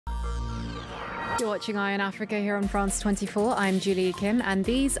You're watching Eye on Africa here on France 24. I'm Julie Kim, and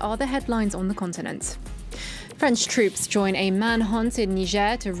these are the headlines on the continent. French troops join a manhunt in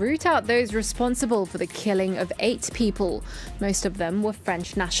Niger to root out those responsible for the killing of 8 people. Most of them were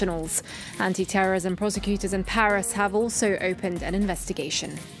French nationals. Anti-terrorism prosecutors in Paris have also opened an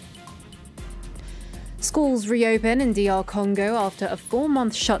investigation. Schools reopen in DR Congo after a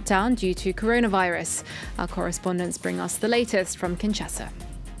 4-month shutdown due to coronavirus. Our correspondents bring us the latest from Kinshasa.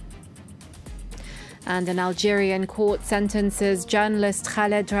 And an Algerian court sentences journalist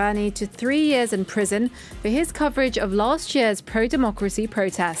Khaled Rani to 3 years in prison for his coverage of last year's pro-democracy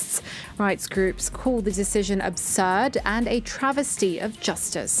protests. Rights groups call the decision absurd and a travesty of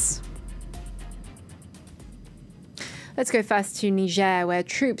justice. Let's go first to Niger, where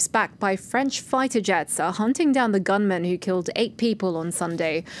troops backed by French fighter jets are hunting down the gunman who killed 8 people on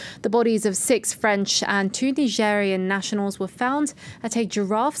Sunday. The bodies of 6 French and 2 Nigerian nationals were found at a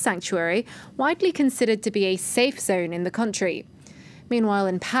giraffe sanctuary, widely considered to be a safe zone in the country. Meanwhile,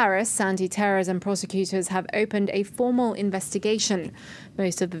 in Paris, anti-terrorism prosecutors have opened a formal investigation.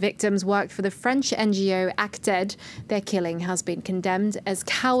 Most of the victims worked for the French NGO ACTED. Their killing has been condemned as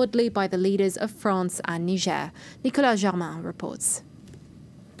cowardly by the leaders of France and Niger. Nicolas Germain reports.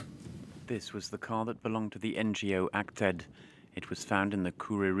 This was the car that belonged to the NGO ACTED. It was found in the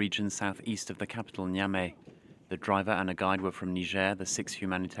Kouré region southeast of the capital Niamey. The driver and a guide were from Niger. The 6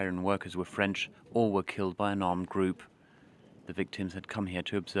 humanitarian workers were French. All were killed by an armed group. The victims had come here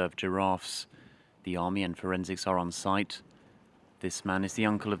to observe giraffes. The army and forensics are on site. This man is the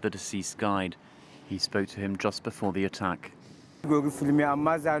uncle of the deceased guide. He spoke to him just before the attack. In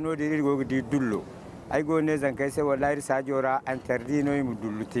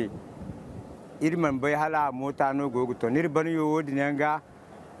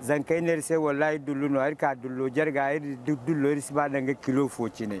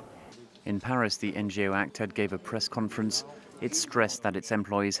Paris, the NGO ACTED gave a press conference. It stressed that its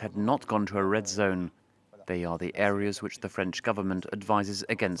employees had not gone to a red zone. They are the areas which the French government advises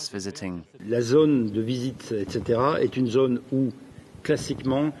against visiting. La zone de visite, etc., est une zone où,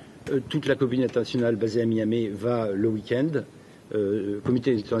 classiquement, toute la communauté internationale basée à Miami va le week-end,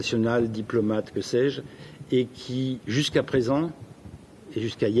 comité international, diplomate, que sais-je, et qui, jusqu'à présent et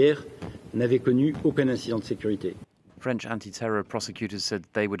jusqu'à hier, n'avait connu aucun incident de sécurité. French anti-terror prosecutors said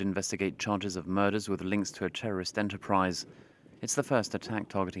they would investigate charges of murders with links to a terrorist enterprise. It's the first attack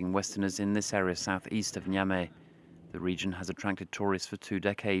targeting Westerners in this area southeast of Niamey. The region has attracted tourists for 2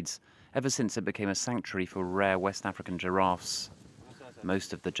 decades, ever since it became a sanctuary for rare West African giraffes.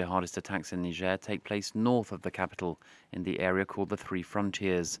 Most of the jihadist attacks in Niger take place north of the capital, in the area called the Three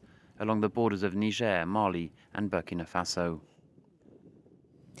Frontiers, along the borders of Niger, Mali and Burkina Faso.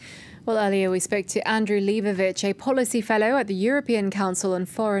 Well, earlier we spoke to Andrew Lebovich, a policy fellow at the European Council on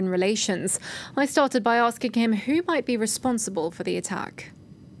Foreign Relations. I started by asking him who might be responsible for the attack.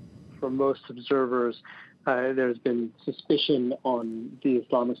 For most observers, there's been suspicion on the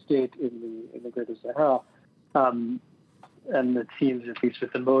Islamic State in the Greater Sahel. And it seems, at least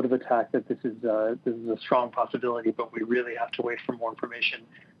with the mode of attack, that this is a strong possibility, but we really have to wait for more information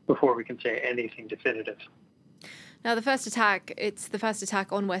before we can say anything definitive. Now, it's the first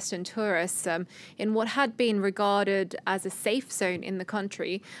attack on Western tourists in what had been regarded as a safe zone in the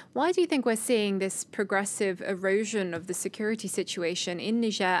country. Why do you think we're seeing this progressive erosion of the security situation in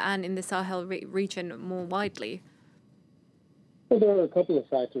Niger and in the Sahel region more widely? Well, there are a couple of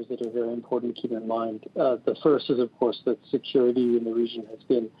factors that are very important to keep in mind. The first is, of course, that security in the region has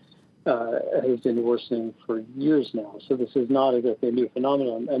been worsening for years now. So this is not exactly a new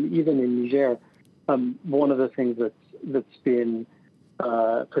phenomenon. And even in Niger, one of the things that's been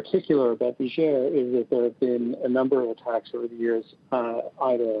particular about Niger is that there have been a number of attacks over the years,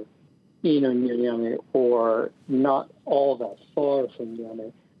 either in or near Niamey or not all that far from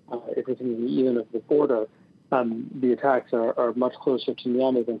Niamey. If we're thinking even of the border, the attacks are much closer to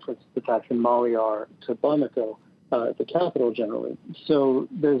Niamey than, for instance, attacks in Mali are to Bamako, the capital generally. So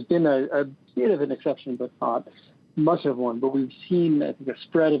there's been a bit of an exception, but not much of one. But we've seen, I think, a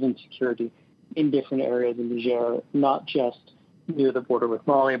spread of insecurity in different areas in Niger, not just near the border with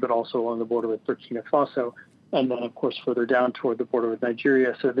Mali, but also along the border with Burkina Faso, and then, of course, further down toward the border with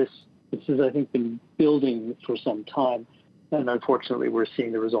Nigeria. So this has, I think, been building for some time, and unfortunately, we're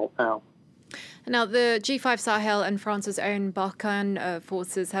seeing the result now. Now, the G5 Sahel and France's own Barkhane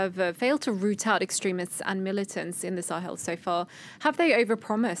forces have failed to root out extremists and militants in the Sahel so far. Have they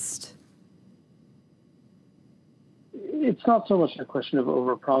overpromised? It's not so much a question of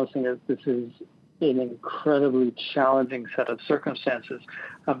overpromising as this is an incredibly challenging set of circumstances.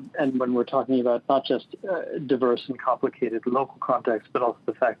 And when we're talking about not just diverse and complicated local context, but also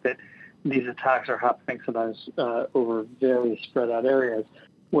the fact that these attacks are happening sometimes over very spread out areas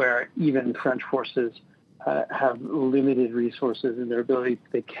where even French forces have limited resources in their ability.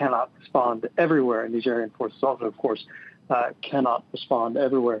 They cannot respond everywhere. And Nigerian forces also, of course, cannot respond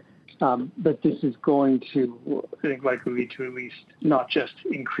everywhere. But this is going to, I think, likely lead to at least not just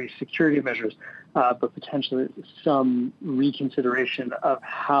increased security measures, but potentially some reconsideration of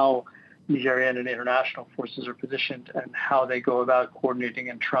how Nigerian and international forces are positioned and how they go about coordinating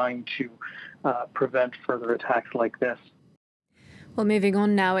and trying to prevent further attacks like this. Well, moving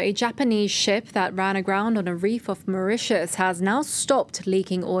on now, a Japanese ship that ran aground on a reef off Mauritius has now stopped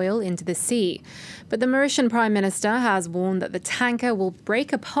leaking oil into the sea. But the Mauritian Prime Minister has warned that the tanker will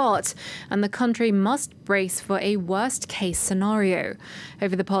break apart and the country must brace for a worst-case scenario.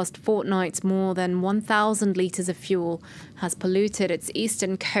 Over the past fortnight, more than 1,000 litres of fuel has polluted its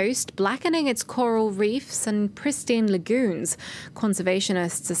eastern coast, blackening its coral reefs and pristine lagoons.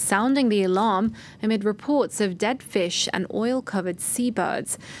 Conservationists are sounding the alarm amid reports of dead fish and oil-covered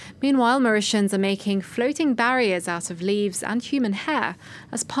seabirds. Meanwhile, Mauritians are making floating barriers out of leaves and human hair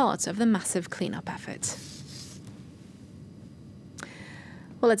as part of the massive cleanup effort.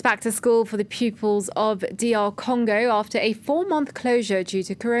 Well, it's back to school for the pupils of DR Congo after a 4-month closure due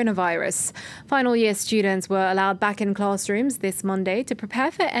to coronavirus. Final year students were allowed back in classrooms this Monday to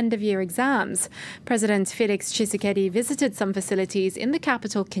prepare for end-of-year exams. President Felix Tshisekedi visited some facilities in the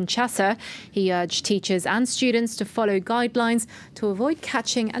capital, Kinshasa. He urged teachers and students to follow guidelines to avoid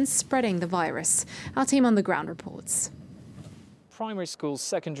catching and spreading the virus. Our team on the ground reports. Primary schools,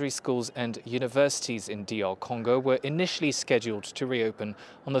 secondary schools and universities in DR Congo were initially scheduled to reopen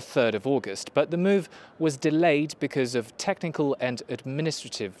on the 3rd of August, but the move was delayed because of technical and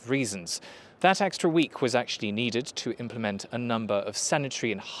administrative reasons. That extra week was actually needed to implement a number of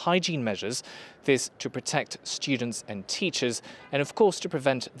sanitary and hygiene measures, this to protect students and teachers and of course to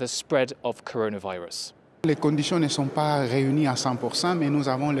prevent the spread of coronavirus. Les conditions ne sont pas réunies à 100%, mais nous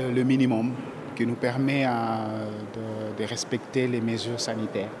avons le minimum qui nous permet de respecter les mesures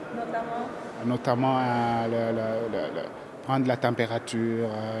sanitaires. Notamment prendre la température,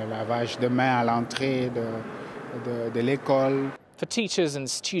 lavage de mains à l'entrée de l'école. For teachers and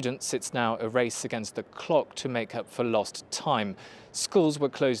students, it's now a race against the clock to make up for lost time. Schools were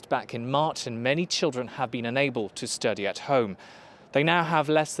closed back in March and many children have been unable to study at home. They now have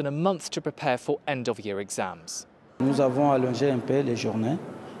less than a month to prepare for end-of-year exams. Nous avons allongé un peu les journées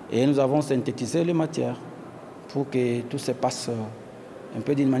et nous avons synthétisé les matières pour que tout se passe un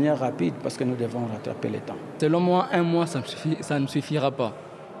peu d'une manière rapide parce que nous devons rattraper le temps. Selon moi, 1 mois, ça ne suffira pas.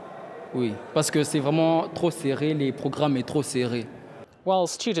 Oui, parce que c'est vraiment trop serré, les programmes sont trop serrés. While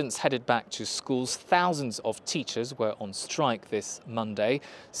students headed back to schools, thousands of teachers were on strike this Monday.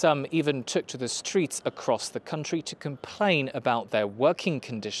 Some even took to the streets across the country to complain about their working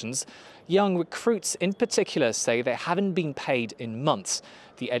conditions. Young recruits in particular say they haven't been paid in months.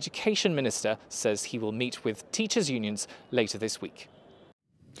 The Education Minister says he will meet with teachers' unions later this week.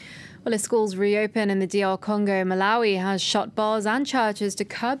 Well, as schools reopen in the DR Congo, Malawi has shut bars and churches to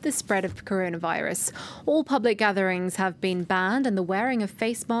curb the spread of coronavirus. All public gatherings have been banned and the wearing of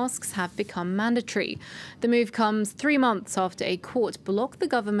face masks have become mandatory. The move comes 3 months after a court blocked the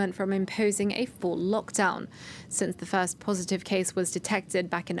government from imposing a full lockdown. Since the first positive case was detected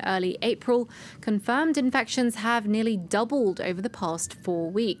back in early April, confirmed infections have nearly doubled over the past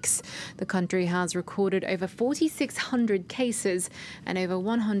 4 weeks. The country has recorded over 4,600 cases and over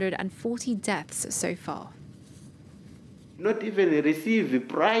 140 deaths so far. Not even receive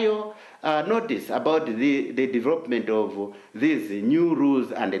prior notice about the development of these new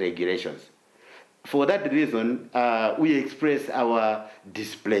rules and regulations. For that reason, we express our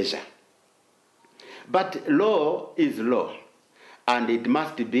displeasure. But law is law, and it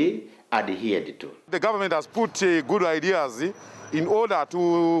must be adhered to. The government has put good ideas in order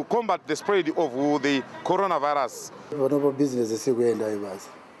to combat the spread of the coronavirus.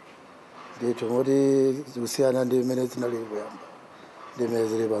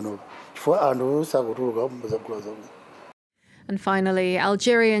 And finally,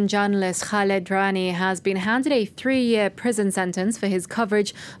 Algerian journalist Khaled Rani has been handed a 3-year prison sentence for his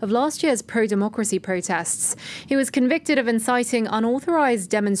coverage of last year's pro-democracy protests. He was convicted of inciting unauthorized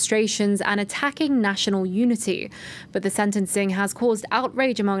demonstrations and attacking national unity. But the sentencing has caused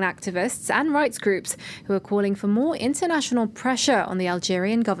outrage among activists and rights groups who are calling for more international pressure on the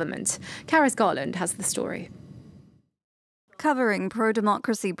Algerian government. Karis Garland has the story. Covering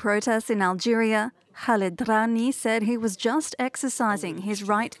pro-democracy protests in Algeria, Khaled Rani said he was just exercising his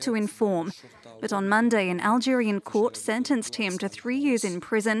right to inform. But on Monday, an Algerian court sentenced him to 3 years in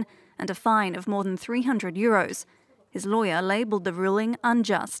prison and a fine of more than €300. His lawyer labelled the ruling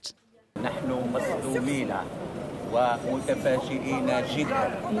unjust. نحن مصدومين ومتفاجئين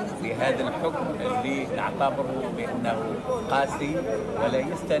جدا بهذا الحكم اللي نعتبره بأنه قاسي ولا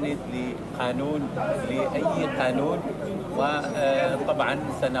يستند لقانون لأي قانون، وطبعا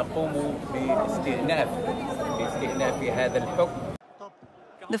سنقوم باستئناف هذا الحكم.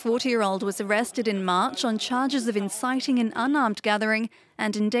 The 40-year-old was arrested in March on charges of inciting an unarmed gathering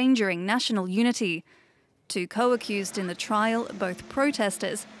and endangering national unity. Two co-accused in the trial, both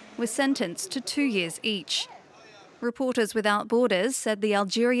protesters, were sentenced to 2 years each. Reporters Without Borders said the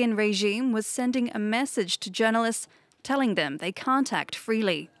Algerian regime was sending a message to journalists telling them they can't act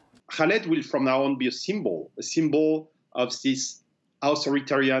freely. Khaled will from now on be a symbol of this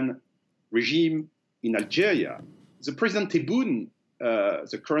authoritarian regime in Algeria. The President Tebboune,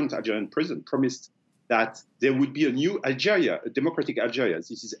 the current Algerian president, promised that there would be a new Algeria, a democratic Algeria.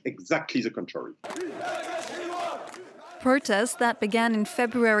 This is exactly the contrary. Protests that began in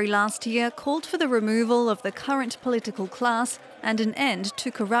February last year called for the removal of the current political class and an end to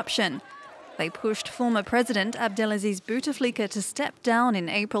corruption. They pushed former President Abdelaziz Bouteflika to step down in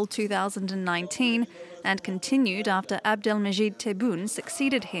April 2019 and continued after Abdelmajid Tebboune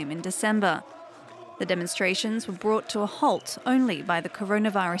succeeded him in December. The demonstrations were brought to a halt only by the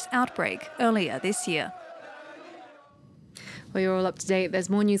coronavirus outbreak earlier this year. Well, you're all up to date. There's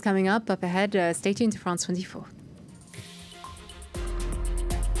more news coming up ahead. Stay tuned to France 24.